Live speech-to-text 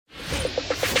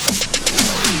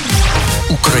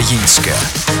Українське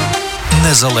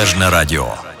незалежне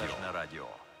радіо.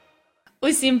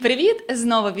 Усім привіт!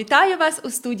 Знову вітаю вас у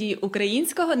студії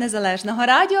Українського незалежного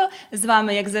радіо. З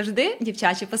вами, як завжди,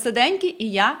 дівчачі посиденьки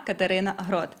і я, Катерина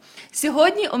Грот.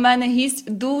 Сьогодні у мене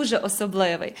гість дуже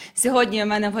особливий. Сьогодні у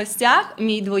мене в гостях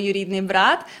мій двоюрідний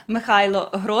брат Михайло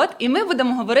Грот, і ми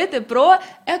будемо говорити про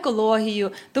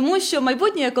екологію, тому що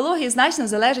майбутнє екології значно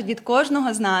залежить від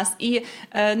кожного з нас, і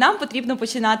нам потрібно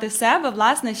починати з себе,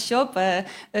 власне, щоб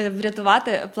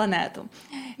врятувати планету.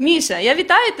 Міша, я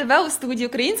вітаю тебе у студії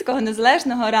Українського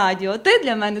незалежного радіо. Ти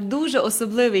для мене дуже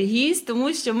особливий гість,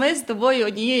 тому що ми з тобою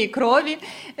однієї крові.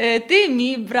 Ти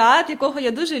мій брат, якого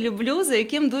я дуже люблю, за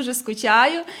яким дуже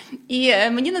скучаю. І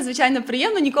мені надзвичайно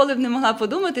приємно, ніколи б не могла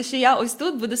подумати, що я ось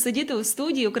тут буду сидіти у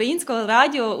студії Українського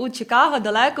радіо у Чикаго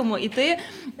далекому, і ти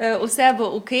у себе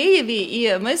у Києві.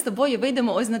 І ми з тобою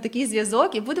вийдемо ось на такий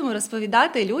зв'язок і будемо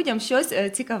розповідати людям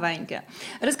щось цікавеньке.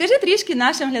 Розкажи трішки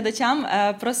нашим глядачам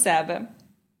про себе.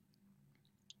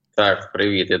 Так,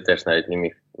 привіт. Я теж навіть не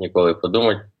міг ніколи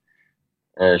подумати,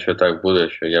 що так буде,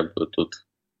 що я буду тут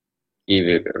в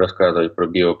Києві розказувати про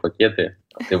біопакети,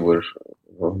 а ти будеш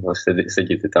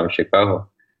сидіти там в Чикаго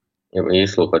і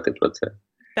слухати про це.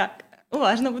 Так,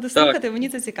 уважно буду слухати, мені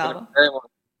це цікаво.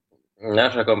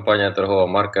 Наша компанія, торгова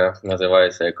марка,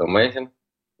 називається Eco-Amazing.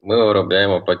 Ми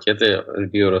виробляємо пакети з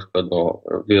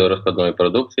біорозкладної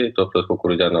продукції, тобто з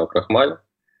кукурудзяного крахмалю.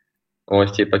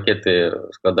 Ось ці пакети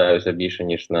складаються більше,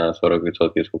 ніж на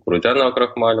 40% з кукурудзяного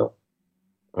крахмалю,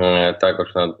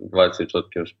 також на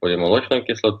 20% з полімолочної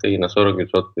кислоти і на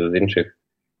 40% з інших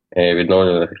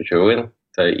відновлюваних речовин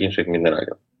та інших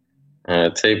мінералів.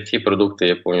 Ці продукти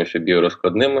є повністю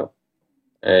біорозкладними,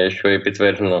 що є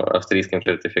підтверджено австрійським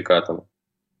сертифікатом,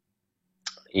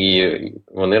 і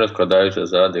вони розкладаються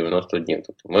за 90 днів.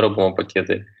 Тобто ми робимо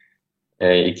пакети,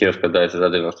 які розкладаються за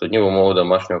 90 днів в умовах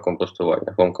домашнього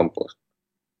компостування, хоум-компост,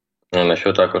 на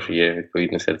що також є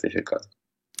відповідний сертифікат.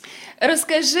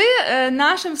 Розкажи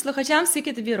нашим слухачам,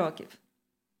 скільки тобі років?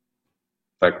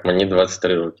 Так, мені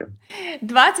 23 роки.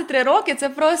 23 роки – це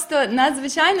просто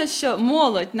надзвичайно, що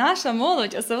молодь, наша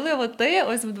молодь, особливо ти,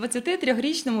 ось в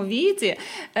 23-річному віці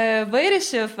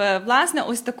вирішив, власне,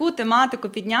 ось таку тематику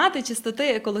підняти, чистоти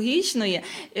екологічної.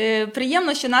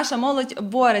 Приємно, що наша молодь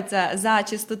бореться за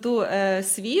чистоту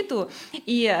світу,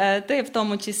 і ти в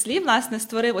тому числі, власне,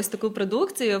 створив ось таку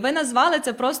продукцію. Ви назвали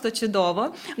це просто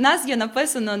чудово. У нас є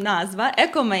написано назва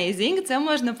Eco-Amazing, це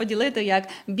можна поділити як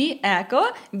Be Eco,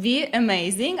 Be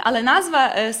Amazing. Але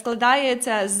назва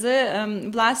складається з,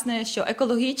 власне, що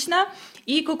екологічна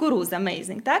і кукурудза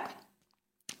Amazing, так?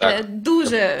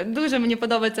 Дуже мені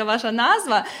подобається ваша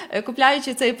назва.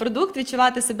 Купляючи цей продукт,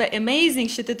 відчувати себе amazing,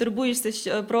 що ти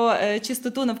турбуєшся про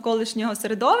чистоту навколишнього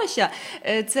середовища.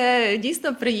 Це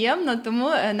дійсно приємно, тому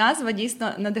назва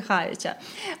дійсно надихаюча.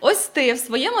 Ось ти в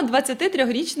своєму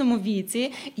 23-річному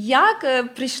віці, як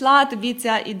прийшла тобі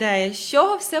ця ідея? З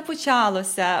чого все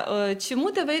почалося?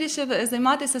 Чому ти вирішив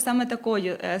займатися саме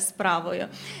такою справою?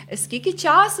 Скільки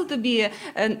часу тобі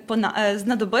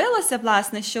знадобилося,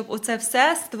 власне, щоб оце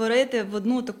все створити в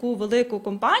одну таку велику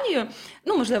компанію,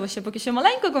 ну, можливо, ще поки що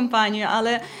маленьку компанію,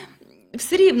 але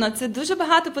все рівно це дуже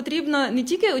багато потрібно не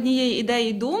тільки однієї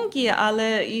ідеї, думки,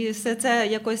 але і все це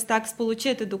якось так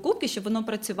сполучити докупки, щоб воно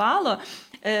працювало.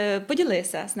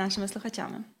 Поділися з нашими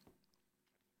слухачами.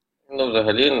 Ну,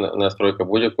 взагалі, настройка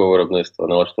будь-якого виробництва,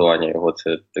 налаштування його –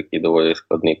 це такий доволі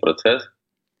складний процес.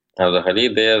 А взагалі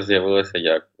ідея з'явилася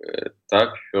як?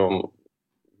 Так, що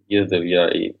їздив я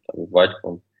і там, з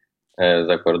батьком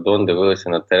за кордон, дивилися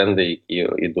на тренди, які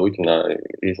йдуть на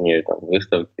різні там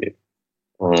виставки,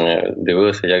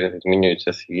 дивилися, як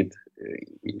змінюється світ,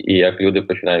 і як люди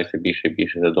починають все більше і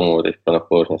більше задумуватись про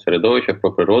навколишнє середовище,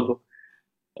 про природу,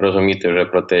 розуміти вже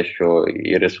про те, що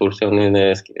і ресурси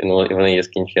вони є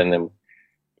скінченними,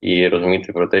 і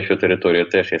розуміти про те, що територія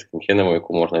теж є скінченною,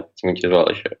 яку можна під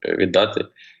сміттєзвалище віддати,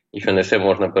 і що не все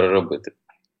можна переробити.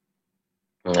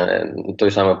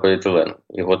 Той самий поліетилен.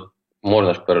 Його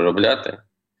можна ж переробляти,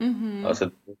 але це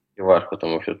важко,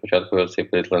 тому що спочатку цей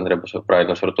поліетилен треба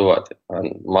правильно сортувати. А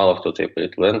мало хто цей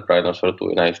поліетилен правильно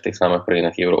сортує, навіть в тих самих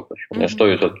країнах Європи. Що не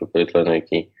 100% поліетилену,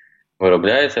 який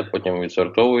виробляється, потім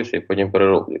відсортовується і потім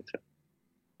перероблюється.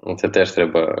 Це теж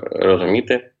треба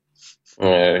розуміти.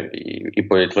 І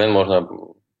поліетилен можна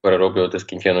перероблювати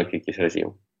скінчену кількість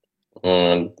разів.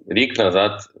 Рік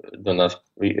назад до нас,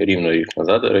 рівно рік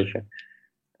назад, до речі,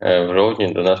 в жовтні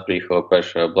до нас приїхало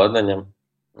перше обладнання,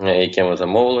 яке ми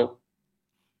замовили.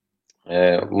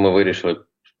 Ми вирішили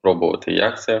спробувати,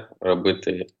 як це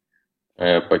робити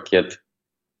пакет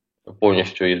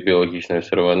повністю із біологічної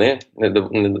сировини,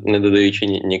 не додаючи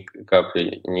ні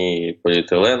каплі, ні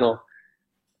поліетилену,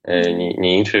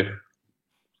 ні інших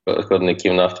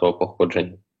складників нафтового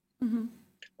походження.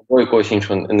 Або якогось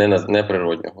іншого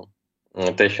неприроднього.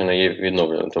 Те, що не є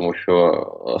відновленим, тому що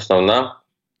основна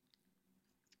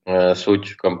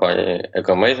суть компанії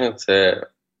Eco-Amazing – це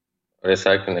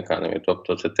recycling economy.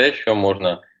 Тобто це те, що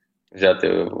можна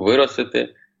взяти,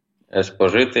 виростити,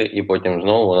 спожити, і потім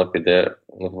знову воно піде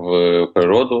в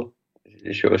природу,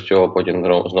 з чого потім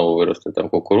знову виросте там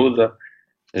кукурудза,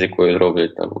 з якої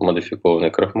зроблять там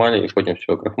модифікований крохмаль, і потім з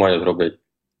цього крохмалю зроблять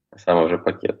саме вже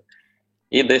пакет.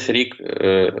 І десь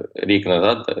рік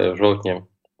назад, в жовтні,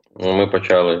 ми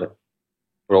почали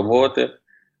пробувати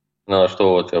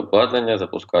налаштовувати обладнання,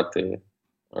 запускати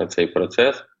цей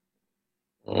процес.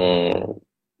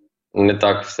 Не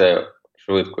так все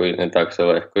швидко і не так все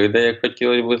легко йде, як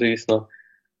хотілося б, звісно.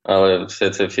 Але всі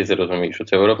це розуміють, що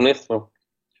це виробництво,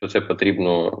 що це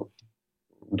потрібно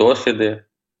досвіди,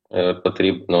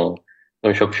 потрібно,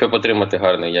 щоб отримати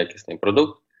гарний якісний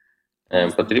продукт,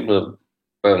 потрібно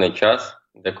певний час,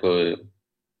 деколи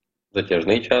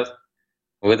затяжний час,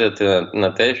 видати на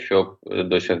те, щоб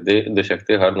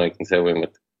досягти гарної кінцевої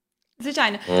мети.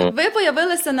 Звичайно. Ви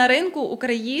появилися на ринку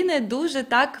України дуже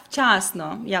так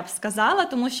вчасно, я б сказала,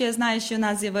 тому що я знаю, що у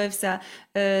нас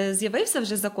з'явився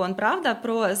вже закон, правда,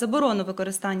 про заборону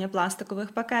використання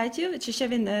пластикових пакетів, чи ще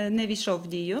він не війшов в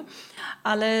дію.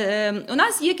 Але у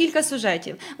нас є кілька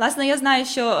сюжетів. Власне, я знаю,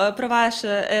 що про ваш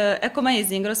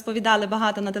Eco-Amazing розповідали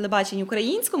багато на телебаченні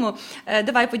українському.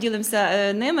 Давай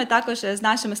поділимося ними також з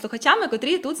нашими слухачами,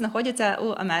 котрі тут знаходяться у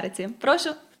Америці. Прошу.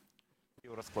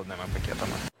 Розкладними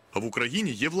пакетами. В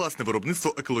Україні є власне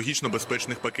виробництво екологічно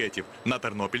безпечних пакетів на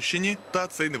Тернопільщині та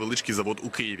цей невеличкий завод у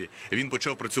Києві. Він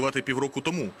почав працювати півроку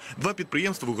тому. Два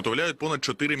підприємства виготовляють понад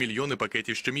 4 мільйони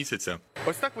пакетів щомісяця.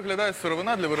 Ось так виглядає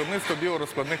сировина для виробництва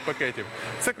біорозкладних пакетів.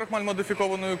 Це крохмаль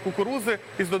модифікованої кукурудзи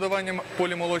із додаванням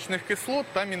полімолочних кислот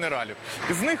та мінералів.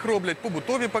 З них роблять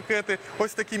побутові пакети,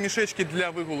 ось такі мішечки для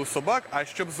вигулу собак. А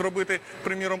щоб зробити,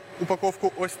 приміром,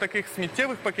 упаковку ось таких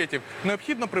сміттєвих пакетів,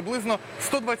 необхідно приблизно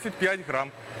 125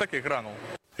 грам таких гранул.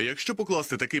 Якщо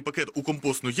покласти такий пакет у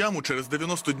компостну яму, через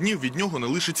 90 днів від нього не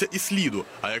лишиться і сліду.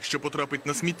 А якщо потрапить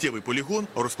на сміттєвий полігон,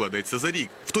 розкладеться за рік.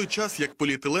 В той час, як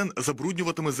поліетилен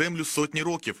забруднюватиме землю сотні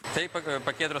років. Цей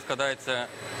пакет розкладається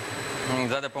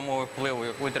за допомогою впливу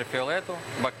ультрафіолету,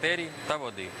 бактерій та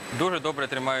води. Дуже добре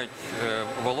тримають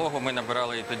вологу, ми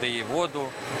набирали туди і воду,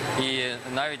 і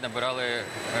навіть набирали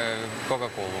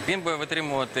Кока-Колу. Він буде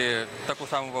витримувати таку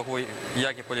саму вагу,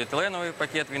 як і поліетиленовий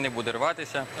пакет, він не буде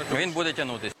рватися, він буде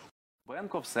тягнутися.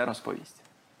 Бенко все розповість.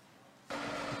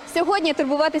 Сьогодні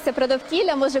турбуватися про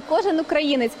довкілля може кожен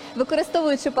українець,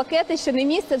 використовуючи пакети, що не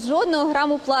містять жодного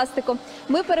граму пластику.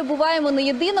 Ми перебуваємо на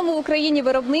єдиному в Україні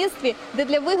виробництві, де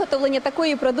для виготовлення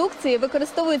такої продукції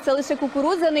використовується лише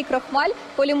кукурудзяний крохмаль,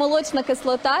 полімолочна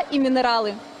кислота і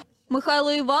мінерали.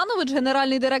 Михайло Іванович –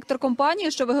 генеральний директор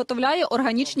компанії, що виготовляє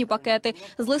органічні пакети.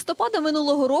 З листопада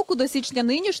минулого року до січня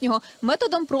нинішнього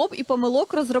методом проб і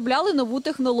помилок розробляли нову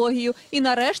технологію і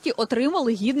нарешті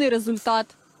отримали гідний результат.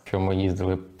 Що ми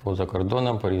їздили по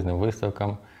закордонам, по різним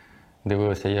виставкам,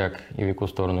 дивилися, як і в яку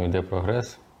сторону йде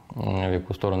прогрес, в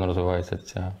яку сторону розвивається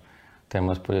ця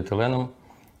тема з поліетиленом.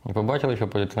 І побачили, що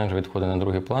поліетилен вже відходить на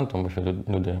другий план, тому що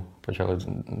люди почали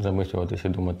замислюватися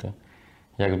і думати,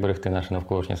 як зберегти наше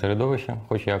навколишнє середовище,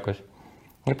 хоч якось.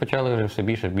 І почали вже все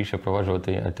більше і більше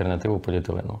впроваджувати альтернативу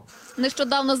поліетилену.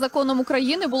 Нещодавно законом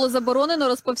України було заборонено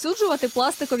розповсюджувати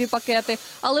пластикові пакети.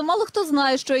 Але мало хто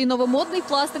знає, що і новомодний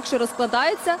пластик, що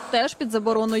розкладається, теж під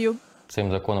забороною.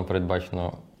 Цим законом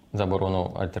передбачено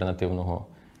заборону альтернативного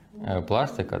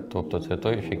пластика, тобто це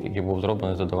той, який був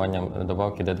зроблений з додаванням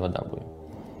добавки D2W,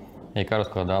 яка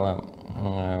розкладала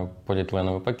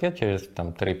поліетиленовий пакет. Через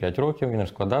 3-5 років він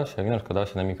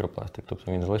розкладався на мікропластик.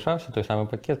 Тобто він залишався, той самий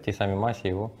пакет, в тій самій масі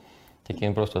його, тільки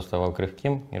він просто ставав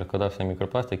крихким і розкладався на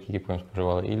мікропластик, який потім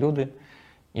споживали і люди,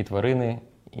 і тварини,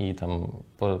 і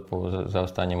за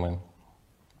останніми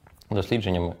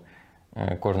дослідженнями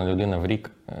кожна людина в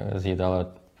рік з'їдала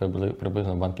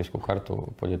приблизно банківську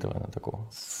карту поліетилена такого.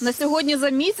 На сьогодні за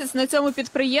місяць на цьому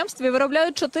підприємстві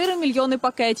виробляють 4 мільйони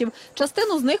пакетів.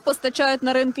 Частину з них постачають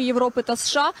на ринки Європи та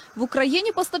США. В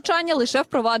Україні постачання лише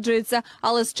впроваджується.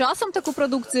 Але з часом таку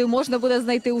продукцію можна буде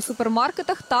знайти у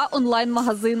супермаркетах та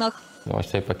онлайн-магазинах. Ось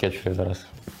цей пакет, що я зараз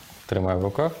тримаю в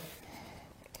руках,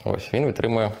 ось він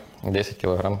витримує 10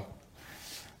 кг.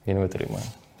 Він витримує.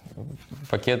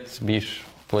 Пакет більш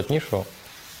плотнішого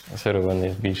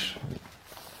сировини,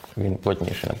 він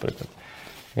плотніший, наприклад.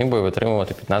 Він буде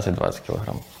витримувати 15-20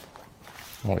 кг.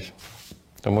 Ось.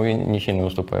 Тому він нічим не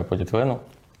уступає поліетилену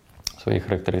в своїх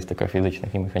характеристиках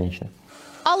фізичних і механічних.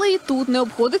 Але і тут не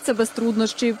обходиться без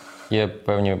труднощів. Є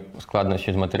певні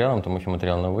складнощі з матеріалом, тому що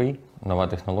матеріал новий, нова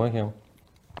технологія,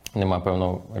 нема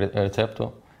певного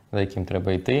рецепту, за яким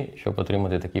треба йти, щоб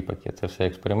отримати такий пакет. Це все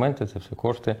експерименти, це все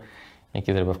кошти,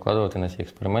 які треба вкладувати на ці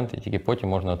експерименти, і тільки потім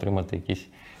можна отримати якісь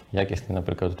якісні,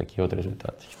 наприклад, такі от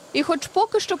результати. І хоч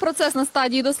поки що процес на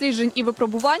стадії досліджень і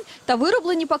випробувань, та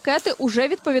вироблені пакети уже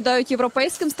відповідають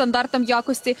європейським стандартам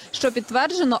якості, що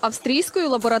підтверджено австрійською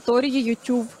лабораторією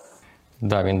TÜV.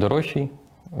 Так, він дорожчий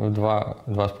в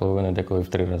 2,5, деколи в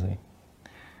 3 рази.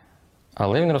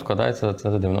 Але він розкладається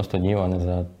за 90 днів, а не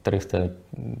за 300,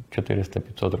 400,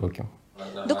 500 років.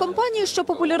 До компанії, що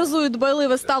популяризує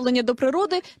дбайливе ставлення до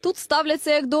природи, тут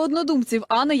ставляться як до однодумців,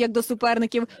 а не як до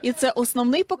суперників. І це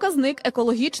основний показник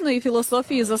екологічної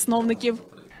філософії засновників.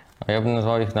 А я б не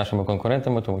назвав їх нашими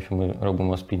конкурентами, тому що ми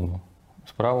робимо спільну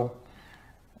справу.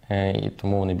 І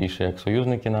тому вони більше як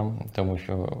союзники нам, тому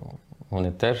що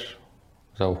вони теж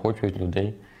заохочують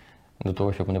людей до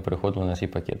того, щоб вони переходили на ці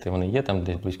пакети. Вони є там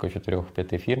десь близько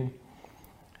 4-5 фірм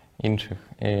інших,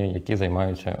 які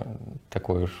займаються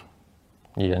такою ж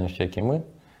діяльністю, як і ми,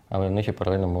 але вони ще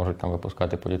паралельно можуть там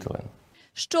випускати поліетилен.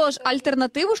 Що ж,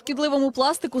 альтернативу шкідливому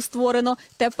пластику створено.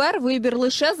 Тепер вибір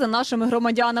лише за нашими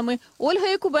громадянами. Ольга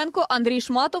Якубенко, Андрій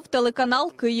Шматов,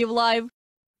 телеканал «Київ Лайв».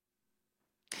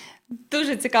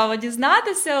 Дуже цікаво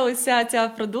дізнатися, ось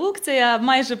ця продукція.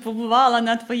 Майже побувала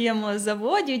на твоєму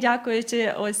заводі,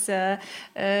 дякуючи ось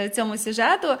цьому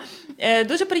сюжету.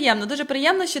 Дуже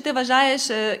приємно, що ти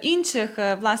вважаєш інших,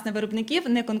 власне, виробників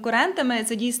не конкурентами.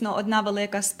 Це дійсно одна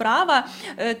велика справа,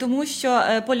 тому що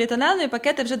поліетиленові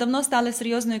пакети вже давно стали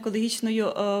серйозною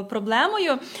екологічною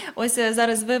проблемою. Ось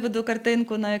зараз виведу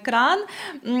картинку на екран.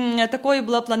 Такою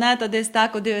була планета десь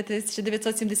так у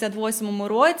 1978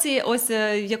 році, ось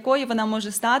якою вона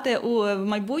може стати у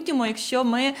майбутньому, якщо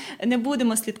ми не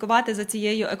будемо слідкувати за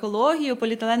цією екологією.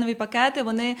 Поліетиленові пакети,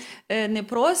 вони не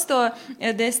просто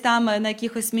десь там на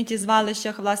якихось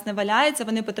сміттєзвалищах, власне, валяються,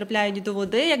 вони потрапляють до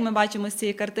води, як ми бачимо з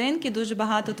цієї картинки, дуже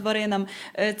багато тваринам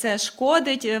це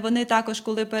шкодить. Вони також,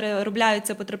 коли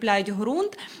переробляються, потрапляють в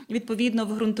ґрунт, відповідно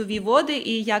в ґрунтові води,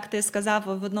 і, як ти сказав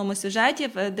в одному сюжеті,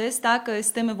 десь так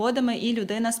з тими водами і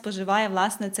людина споживає,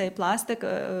 власне, цей пластик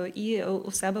і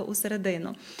у себе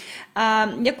усередину.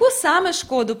 Яку саме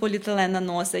шкоду поліетилен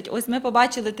наносить? Ось ми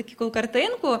побачили таку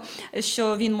картинку,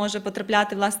 що він може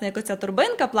потрапляти, власне, як оця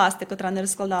торбинка пластику, яка не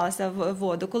розкладалася в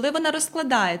воду. Коли вона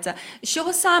розкладається, з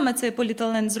чого саме цей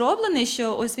поліетилен зроблений,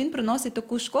 що ось він приносить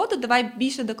таку шкоду? Давай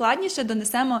більше докладніше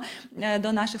донесемо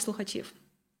до наших слухачів.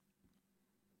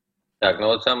 Так, ну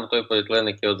от саме той поліетилен,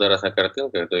 який от зараз на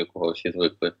картинках, до якого всі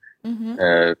звикли,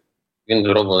 він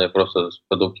зроблений просто з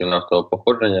продуктів нафтового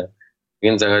походження.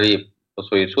 Він взагалі по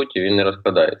своїй суті він не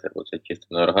розкладається, бо це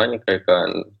чиста органіка,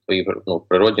 яка в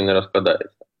природі не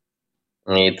розкладається.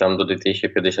 І там до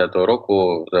 2050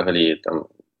 року взагалі там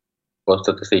по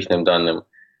статистичним даним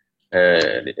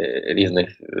різних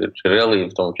джерел, і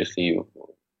в тому числі і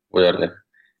популярних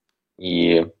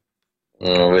і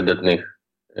видатних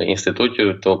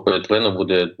інститутів, то поліетилену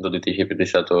буде до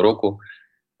 2050 року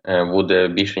буде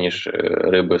більше, ніж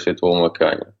риби в Світовому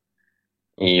океані.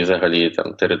 І взагалі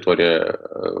там територія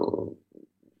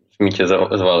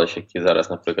сміттєзвалищ, які зараз,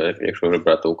 наприклад, якщо вже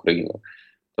брати Україну,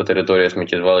 то територія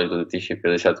сміттєзвалищ до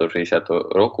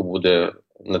 2050-60 року буде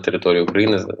на території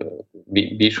України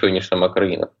більшою, ніж сама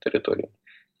країна по території.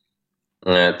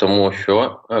 Тому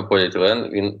що поліетилен,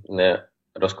 він не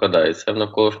розкладається в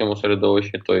навколишньому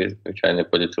середовищі, той звичайний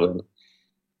поліетилен.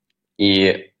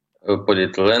 І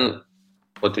поліетилен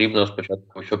потрібно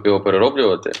спочатку, щоб його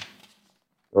перероблювати,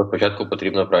 спочатку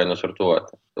потрібно правильно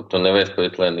сортувати. Тобто не весь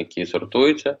поліетилен, який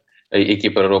сортується, який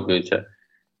перероблюється,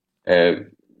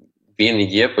 він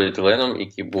є поліетиленом,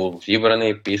 який був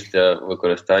зібраний після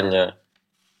використання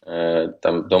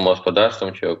там,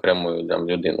 домогосподарством чи окремою там,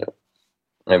 людиною.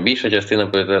 Більша частина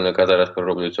поліетилену, яка зараз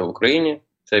перероблюється в Україні,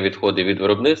 це відходи від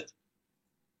виробництв.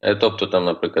 Тобто, там,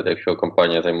 наприклад, якщо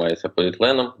компанія займається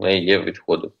поліетиленом, в неї є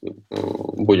відходи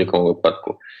в будь-якому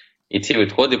випадку. І ці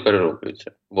відходи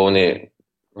перероблюються, бо вони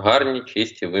гарні,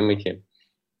 чисті, вимиті,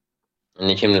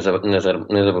 нічим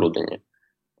не забруднені.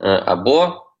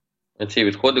 Або ці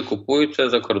відходи купуються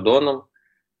за кордоном,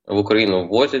 в Україну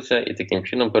ввозяться і таким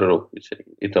чином перероблюються.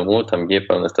 І тому там є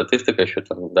певна статистика, що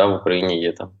там, в Україні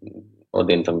є там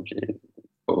один там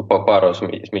пару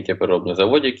сміттєпереробних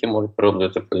заводів, які можуть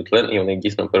перероблювати поліетилен, і вони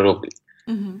дійсно перероблюються.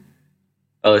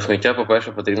 Але сміття,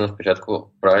 по-перше, потрібно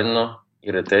спочатку правильно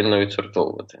і ретельно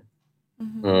відсортовувати.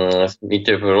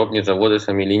 Сміттєпереробні заводи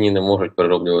самі лінії не можуть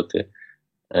перероблювати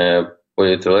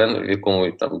поліетилен, в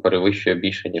якому там перевищує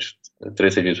більше, ніж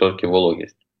 30%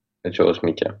 вологість цього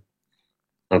сміття.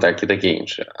 Так, і таке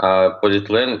інше. А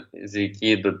поліетилен, з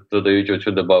які додають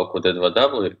оцю добавку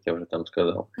D2W, як я вже там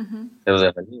сказав, це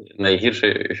взагалі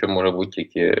найгірше, що може бути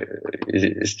тільки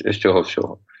з цього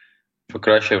всього. Що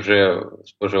краще вже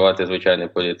споживати звичайний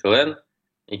поліетилен,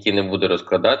 який не буде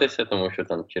розкладатися, тому що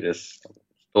там через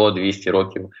 100-200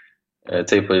 років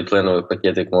цей поліетиленовий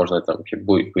пакетик можна там чи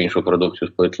будь-яку іншу продукцію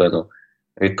з поліетилену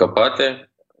відкопати,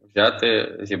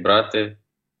 взяти, зібрати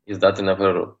і здати на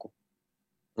переробку.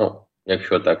 Ну,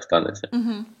 якщо так станеться.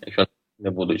 Якщо не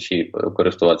будуть всі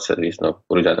користуватися, звісно,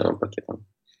 кукурудзяними пакетами.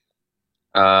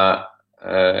 А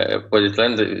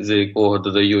поліетилен, з якого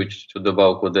додають цю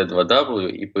добавку D2W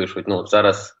і пишуть, ну,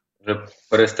 зараз вже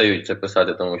перестають це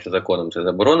писати, тому що законом це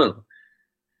заборонено.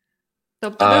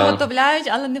 Тобто виготовляють,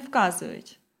 але не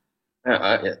вказують.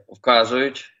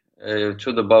 Вказують,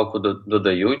 цю добавку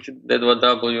додають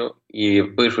D2W і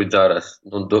пишуть зараз,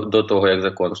 ну, до того, як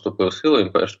закон вступив в силу,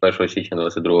 він з 1 січня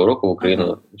 2022 року в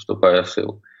Україну вступає в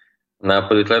силу. На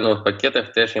поліетиленових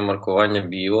пакетах теж є маркування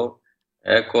біо,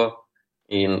 еко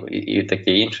і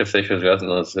таке інше, все, що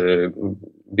зв'язано з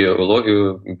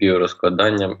біологією,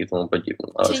 біорозкладанням і тому подібне.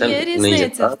 Але чи є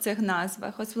різниця в цих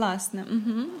назвах? Ось, власне.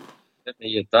 Це не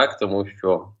є так, тому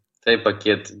що цей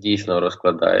пакет дійсно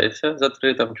розкладається за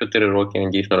 3-4 роки, він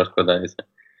дійсно розкладається.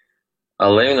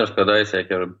 Але він розкладається,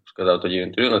 як я вже сказав тоді в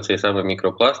інтерв'ю, на цей самий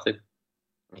мікропластик,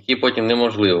 який потім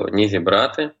неможливо ні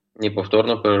зібрати, ні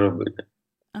повторно переробити.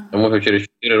 Тому що через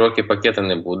 4 роки пакета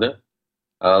не буде,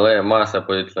 але маса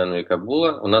поліетилену, яка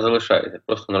була, вона залишається.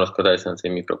 Просто вона розкладається на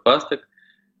цей мікропластик,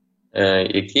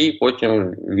 який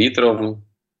потім вітром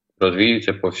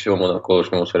розвіюється по всьому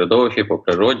навколишньому середовищі, по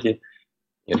природі.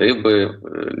 І риби,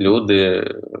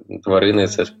 люди, тварини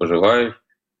це споживають.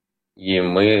 І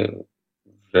ми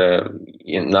вже,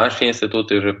 і наші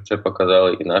інститути вже це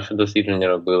показали, і наші дослідження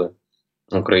робили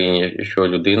в Україні, що в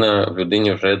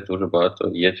людині вже дуже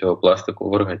багато є цього пластику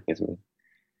в організмі.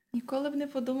 Ніколи б не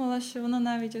подумала, що воно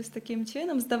навіть ось таким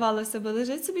чином, здавалося б,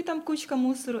 лежить собі там кучка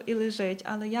мусору і лежить,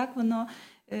 але як воно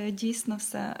дійсно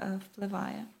все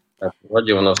впливає. Так,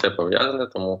 вроді воно все пов'язане,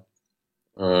 тому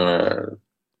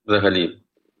взагалі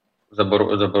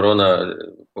заборона,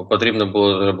 потрібно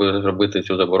було зробити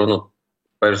цю заборону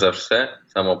перш за все,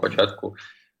 з самого початку,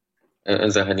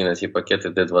 взагалі на ці пакети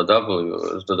D2W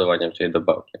з додаванням цієї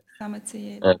добавки. Саме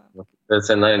цієї добавки.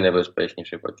 Це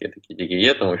найнебезпечніші пакети, які тільки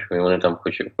є, тому що вони там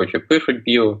хоч і пишуть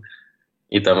біо,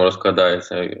 і там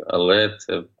розкладаються, але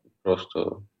це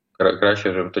просто краще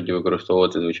вже тоді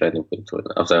використовувати звичайний поліетилен.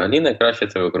 А взагалі найкраще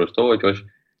це використовувати ось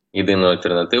єдину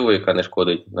альтернативу, яка не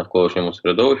шкодить навколишньому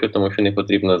середовищу, тому що не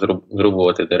потрібно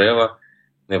зрубувати дерева,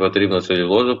 не потрібно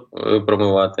целюлозу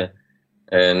промивати,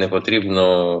 не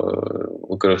потрібно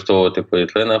використовувати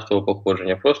поліетилен нафтового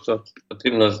походження, просто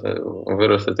потрібно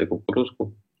виростити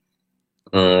кукурудзку,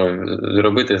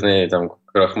 зробити з неї там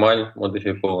крахмаль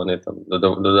модифікований, там,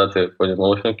 додати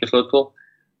полімолочну кислоту,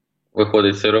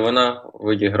 виходить сировина в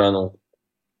виді гранул,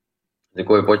 з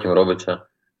якої потім робиться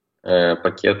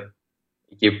пакет,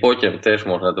 який потім теж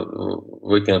можна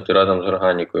викинути разом з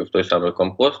органікою в той самий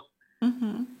компост,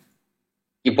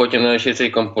 і потім навіть ще цей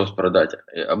компост продати,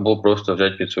 або просто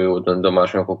взяти під свою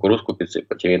домашню кукурудзку,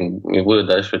 підсипати, і буде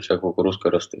далі ця кукурудзка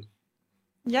рости.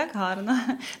 Як гарно.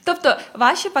 Тобто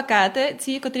ваші пакети,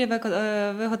 ці, котрі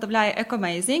виготовляє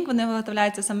Ecomazing, вони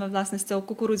виготовляються саме, власне, з цього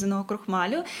кукурудзяного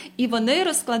крохмалю, і вони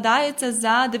розкладаються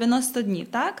за 90 днів,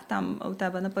 так? Там у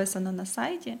тебе написано на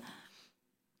сайті.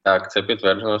 Так, це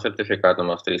підтверджено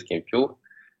сертифікатом австрійським ПЮ,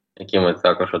 який ми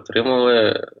також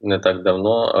отримали не так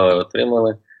давно, але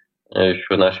отримали,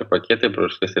 що наші пакети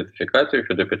пройшли сертифікацію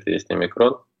щодо 50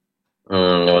 мікрон.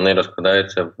 Вони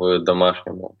розкладаються в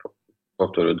домашньому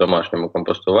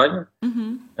компостуванні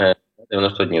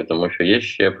 90 днів, тому що є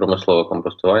ще промислове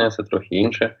компостування, це трохи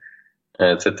інше.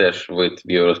 Це теж вид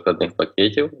біорозкладних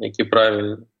пакетів, які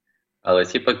правильні, але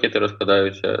ці пакети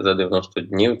розкладаються за 90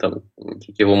 днів там,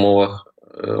 тільки в умовах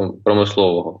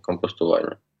промислового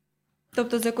компостування.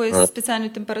 Тобто з якоїсь спеціальної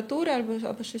температури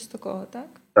або щось такого, так?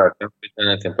 Так,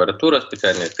 спеціальна температура,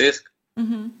 спеціальний тиск.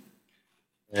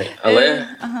 Але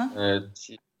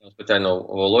спеціальна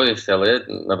вологість, але,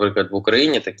 наприклад, в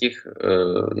Україні таких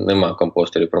нема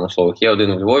компостерів промислових. Є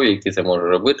один в Львові, який це може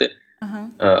робити,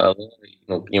 але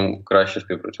їм краще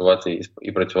співпрацювати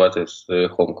і працювати з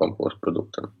home-компост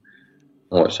продуктами.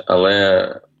 Ось,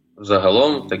 але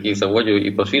загалом таких заводів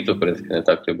і по світу, в принципі, не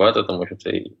так багато, тому що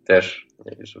це теж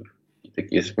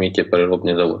такий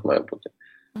сміттєпереробний завод має бути.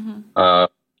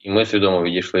 І ми свідомо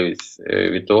відійшли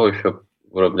від того, щоб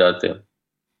виробляти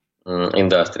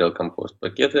індастріал компост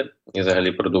пакети і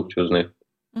взагалі продукцію з них.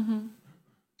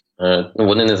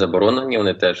 Вони не заборонені,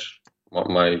 вони теж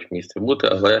мають місце бути,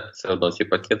 але все одно ці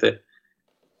пакети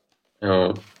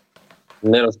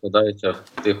не розкладаються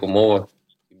в тих умовах,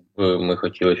 ми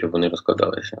хотіли, щоб вони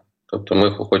розкладалися. Тобто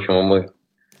ми,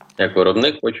 як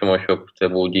виробник, хочемо, щоб це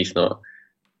був дійсно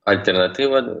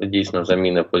альтернатива, дійсно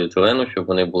заміна поліетилену, щоб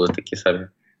вони були такі самі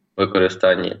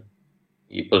використанні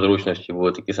і по зручності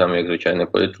були такі самі, як звичайний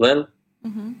поліетилен,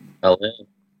 але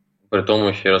при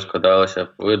тому ще розкладалися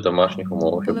в домашніх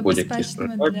умовах. Були Будь-який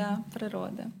безпечними споживач, для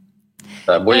природи.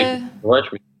 будь-який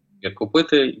споживач міг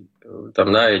купити,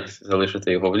 там навіть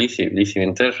залишити його в лісі. В лісі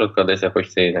він теж розкладеться, хоч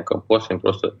це і не компост, він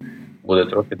просто буде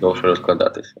трохи довше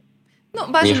розкладатися. Ну,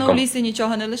 бажано в лісі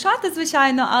нічого не лишати,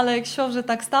 звичайно, але якщо вже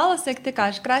так сталося, як ти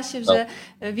кажеш, краще вже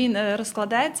він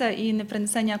розкладеться і не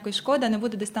принесе ніякої шкоди, не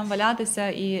буде десь там валятися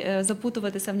і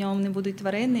запутуватися в ньому не будуть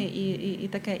тварини і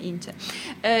таке інше.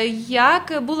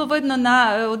 Як було видно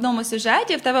на одному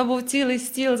сюжеті, в тебе був цілий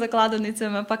стіл закладений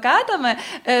цими пакетами.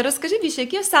 Розкажи більше,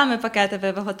 які саме пакети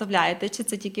ви виготовляєте? Чи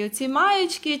це тільки оці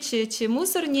маєчки, чи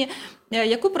мусорні?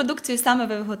 Яку продукцію саме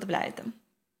ви виготовляєте?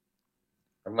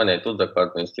 У мене і тут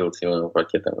закладений стіл цілими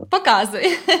пакетами.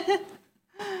 Показуй.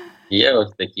 Є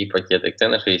ось такий пакетик. Це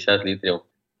на 60 літрів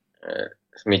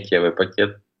сміттєвий пакет.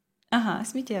 Ага,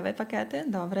 сміттєві пакети.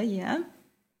 Добре, є.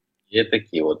 Є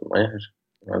такі маєш,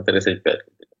 на 35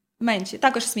 літрів. Менші,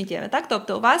 також сміттєві, так?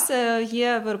 Тобто у вас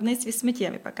є в виробництві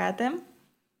сміттєві пакети.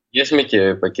 Є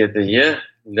сміттєві пакети, є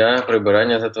для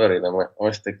прибирання за тваринами.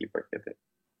 Ось такі пакети.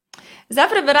 За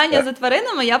прибирання за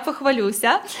тваринами я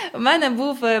похвалюся. У мене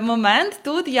був момент,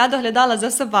 тут я доглядала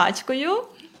за собачкою.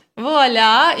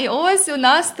 Вуаля! І ось у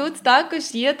нас тут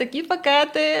також є такі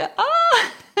пакети.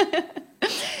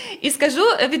 І скажу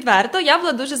відверто, я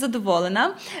була дуже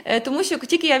задоволена, тому що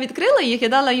тільки я відкрила їх, я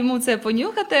дала йому це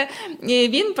понюхати, і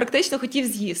він практично хотів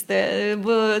з'їсти.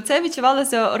 Бо це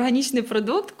відчувалося органічний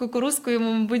продукт, кукурузкою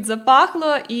йому, мабуть,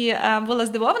 запахло, і була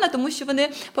здивована, тому що вони,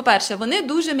 по-перше, вони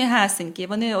дуже м'ягесенькі,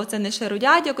 вони оце не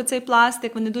шарудять, як оцей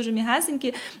пластик, вони дуже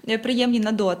м'ягесенькі, приємні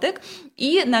на дотик.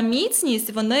 І на міцність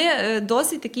вони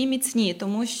досить такі міцні,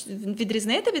 тому що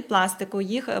відрізнити від пластику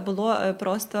їх було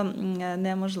просто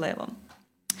неможливо.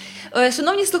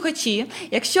 Шановні слухачі,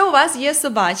 якщо у вас є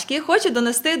собачки, хочу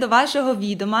донести до вашого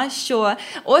відома, що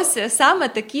ось саме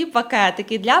такі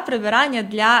пакетики для прибирання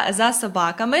за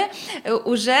собаками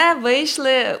вже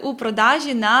вийшли у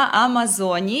продажі на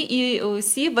Амазоні, і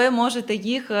усі ви можете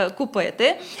їх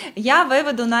купити. Я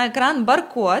виведу на екран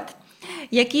баркод,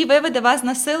 який виведе вас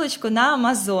на силочку на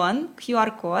Amazon,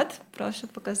 QR-код, прошу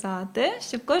показати,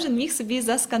 щоб кожен міг собі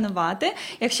засканувати.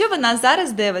 Якщо ви нас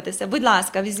зараз дивитеся, будь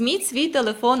ласка, візьміть свій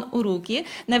телефон у руки,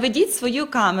 наведіть свою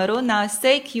камеру на ось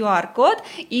цей QR-код,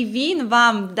 і він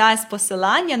вам дасть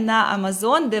посилання на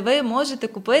Amazon, де ви можете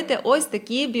купити ось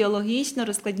такі біологічно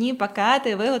розкладні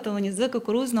пакети, виготовлені з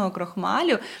кукурудзяного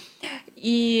крохмалю.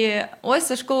 І ось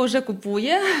Сашко вже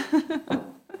купує.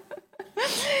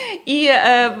 І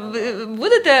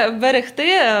будете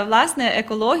берегти, власне,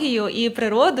 екологію і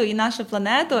природу, і нашу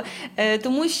планету,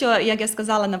 тому що, як я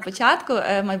сказала на початку,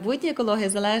 майбутнє екологія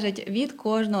залежить від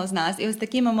кожного з нас. І ось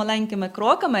такими маленькими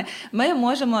кроками ми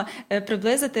можемо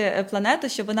приблизити планету,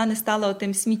 щоб вона не стала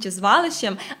тим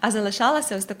сміттєзвалищем, а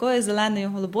залишалася ось такою зеленою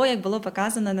голубою, як було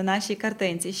показано на нашій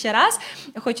картинці. Ще раз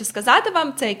хочу сказати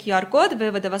вам, цей QR-код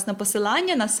виведе вас на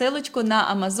посилання, на силочку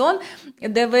на Amazon,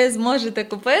 де ви зможете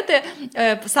купити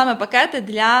саме пакети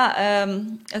для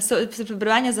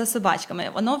прибирання за собачками.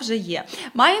 Воно вже є.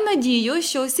 Маю надію,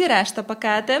 що усі решта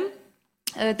пакети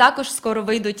також скоро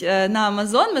вийдуть на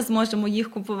Amazon, ми зможемо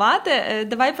їх купувати.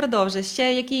 Давай продовжуй.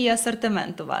 Ще який є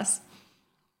асортимент у вас?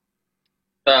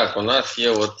 Так, у нас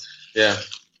є ще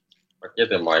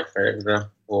пакети майка, як вже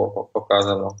було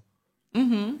показано.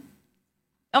 Угу.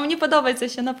 А мені подобається,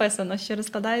 що написано, що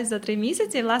розкладають за 3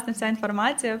 місяці, і, власне, вся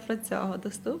інформація про цього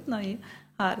доступна і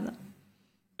гарно.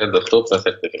 Це доступно,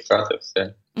 сертифікати,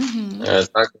 все.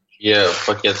 Також є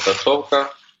пакет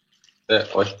фасовка, це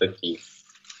ось такий.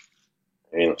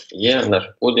 Він є на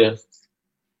шпулі,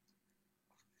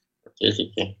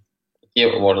 пакетики,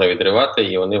 які можна відривати,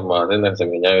 і вони в магазинах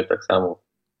заміняють так само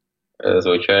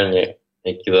звичайні,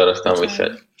 які зараз там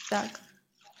висять. Так.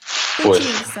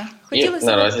 Хотілося. І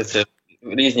наразі це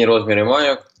різні розміри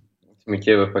майок,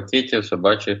 сміттєвих пакетів,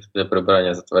 собачих для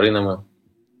прибирання за тваринами.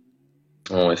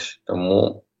 Ось,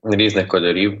 тому різних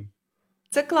кольорів.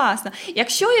 Це класно.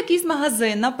 Якщо якийсь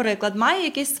магазин, наприклад, має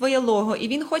якесь своє лого, і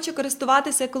він хоче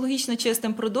користуватися екологічно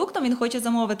чистим продуктом, він хоче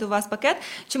замовити у вас пакет,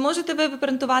 чи можете ви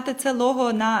випринтувати це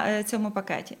лого на цьому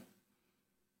пакеті?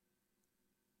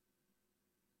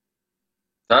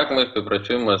 Так, ми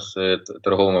співпрацюємо з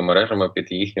торговими мережами,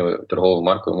 під їхньою торговою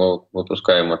маркою ми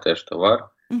випускаємо теж товар.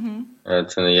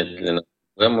 Це не є для нас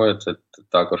проблемою, це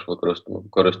також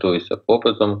користується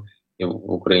попитом, і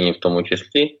в Україні в тому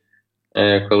числі,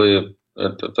 коли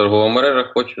торгова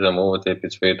мережа хоче замовити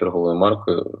під своєю торговою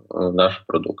маркою наш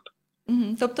продукт.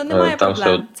 Тобто немає Там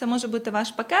проблем. Це може бути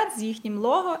ваш пакет з їхнім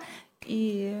лого,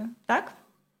 і так?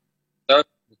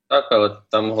 Так, але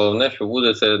там головне, що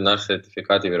буде, це наш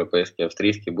сертифікат європейський,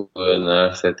 австрійський буде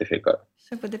наш сертифікат.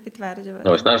 Що буде підтверджувати?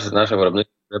 Ось наше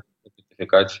виробництво має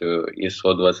сертифікацію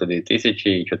ISO 22000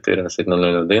 і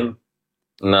 14001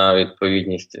 на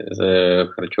відповідність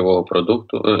харчового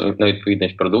продукту, на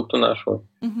відповідність продукту нашого.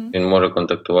 Він може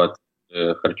контактувати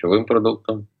з харчовим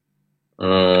продуктом,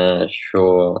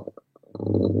 що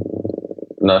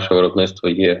наше виробництво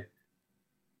є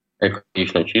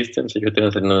екологічно чистим, це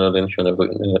 1401, що не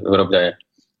виробляє,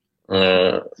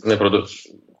 не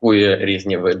продукує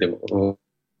різні види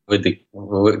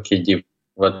викидів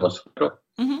в атмосферу.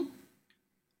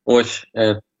 Ось,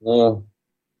 тому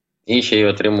і ще й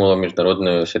отримувала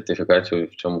міжнародну сертифікацію,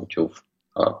 в чому чув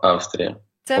Австрія.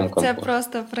 Це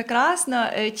просто прекрасно.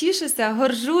 Тішуся,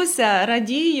 горжуся,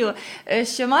 радію,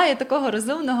 що маю такого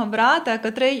розумного брата,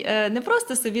 котрий не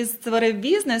просто собі створив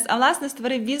бізнес, а власне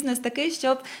створив бізнес такий,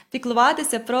 щоб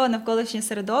піклуватися про навколишнє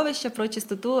середовище, про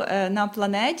чистоту на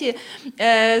планеті.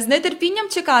 З нетерпінням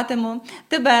чекатиму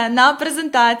тебе на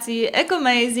презентації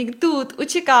Ecomazing тут, у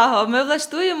Чикаго. Ми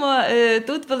влаштуємо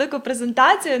тут велику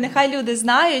презентацію. Нехай люди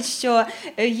знають, що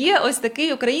є ось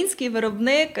такий український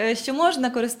виробник, що можна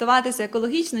користуватися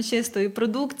екологічно чистою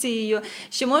продукцією,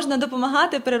 що можна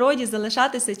допомагати природі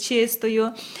залишатися чистою.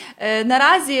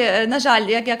 Наразі, на жаль,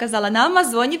 як я казала, на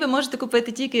Амазоні ви можете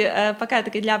купити тільки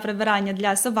пакетики для прибирання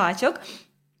для собачок.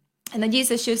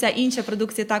 Надіюся, що вся інша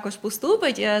продукція також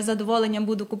поступить. З задоволенням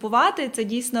буду купувати. Це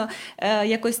дійсно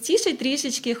якось тішить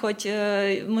трішечки, хоч,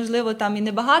 можливо, там і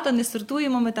небагато, не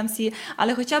сортуємо ми там всі,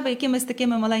 але хоча б якимись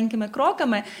такими маленькими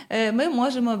кроками ми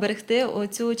можемо берегти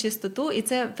оцю чистоту. І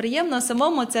це приємно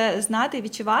самому це знати,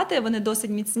 відчувати. Вони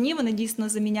досить міцні, вони дійсно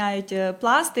заміняють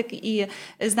пластик. І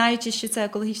знаючи, що це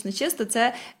екологічно чисто,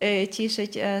 це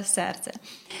тішить серце.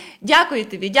 Дякую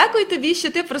тобі,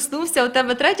 що ти проснувся, у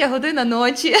тебе 3 година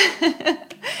ночі.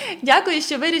 Дякую,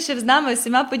 що вирішив з нами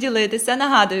усіма поділитися.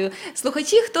 Нагадую,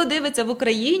 слухачі, хто дивиться в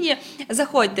Україні,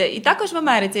 заходьте. І також в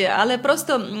Америці, але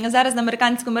просто зараз на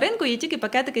американському ринку є тільки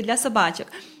пакетики для собачок.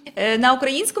 На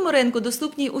українському ринку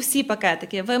доступні усі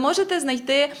пакетики. Ви можете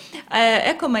знайти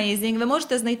Ecomazing, ви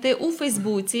можете знайти у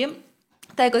Фейсбуці.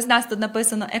 Та якось у нас тут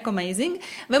написано Ecomazing.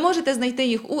 Ви можете знайти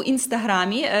їх у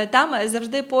Інстаграмі. Там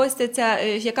завжди постяться,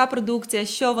 яка продукція,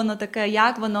 що воно таке,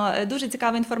 як воно. Дуже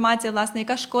цікава інформація, власне,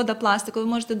 яка шкода пластику. Ви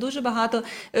можете дуже багато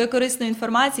корисної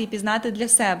інформації пізнати для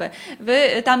себе.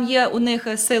 Там є у них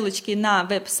силочки на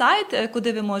веб-сайт,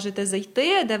 куди ви можете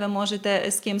зайти, де ви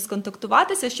можете з ким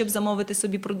сконтактуватися, щоб замовити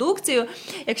собі продукцію.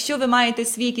 Якщо ви маєте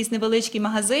свій якийсь невеличкий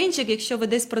магазинчик, якщо ви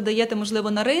десь продаєте,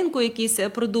 можливо, на ринку якісь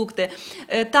продукти,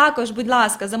 також, будь ласка,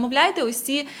 замовляйте ось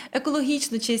ці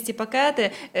екологічно чисті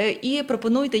пакети і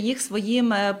пропонуйте їх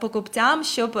своїм покупцям,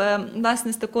 щоб,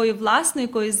 власне, з такою власною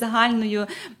якоюсь загальною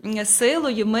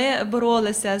силою ми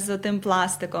боролися з тим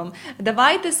пластиком.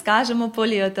 Давайте скажемо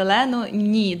поліетилену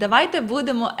ні. Давайте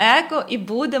будемо еко і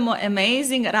будемо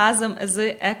amazing разом з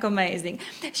Ecomazing.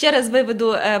 Ще раз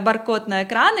виведу баркод на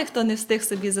екрани, хто не встиг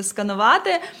собі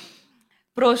засканувати.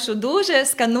 Прошу дуже,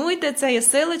 скануйте, це є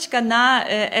силочка на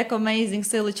Ecomazing,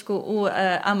 силочку у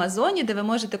Амазоні, де ви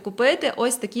можете купити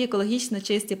ось такі екологічно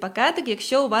чисті пакетики,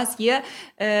 якщо у вас є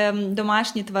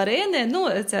домашні тварини,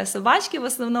 це собачки в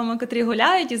основному, котрі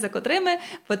гуляють і за котрими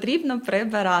потрібно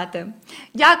прибирати.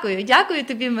 Дякую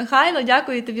тобі, Михайло,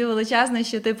 дякую тобі величезно,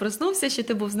 що ти проснувся, що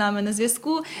ти був з нами на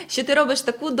зв'язку, що ти робиш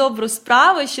таку добру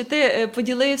справу, що ти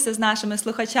поділився з нашими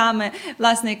слухачами,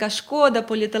 власне, яка шкода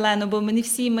поліетилену, бо ми не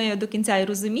всі до кінця і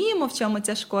розуміємо, в чому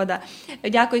ця шкода.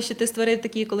 Дякую, що ти створив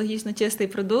такий екологічно чистий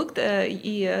продукт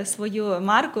і свою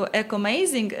марку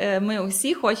Ecomazing. Ми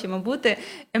усі хочемо бути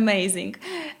amazing.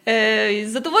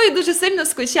 За тобою дуже сильно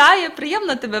скучає,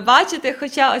 приємно тебе бачити,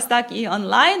 хоча ось так і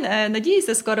онлайн.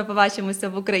 Надіюся, скоро побачимося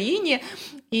в Україні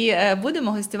і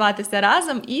будемо гостюватися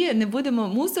разом і не будемо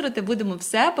мусорити, будемо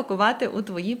все пакувати у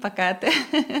твої пакети.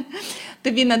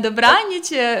 Тобі на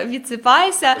добраніч,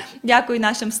 відсипайся. Дякую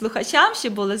нашим слухачам, що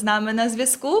були з нами на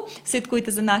зв'язку.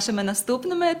 Слідкуйте за нашими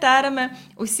наступними етерами.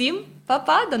 Усім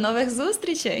па-па, до нових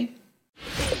зустрічей!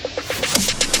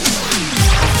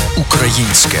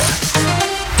 Українське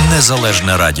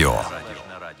незалежне радіо.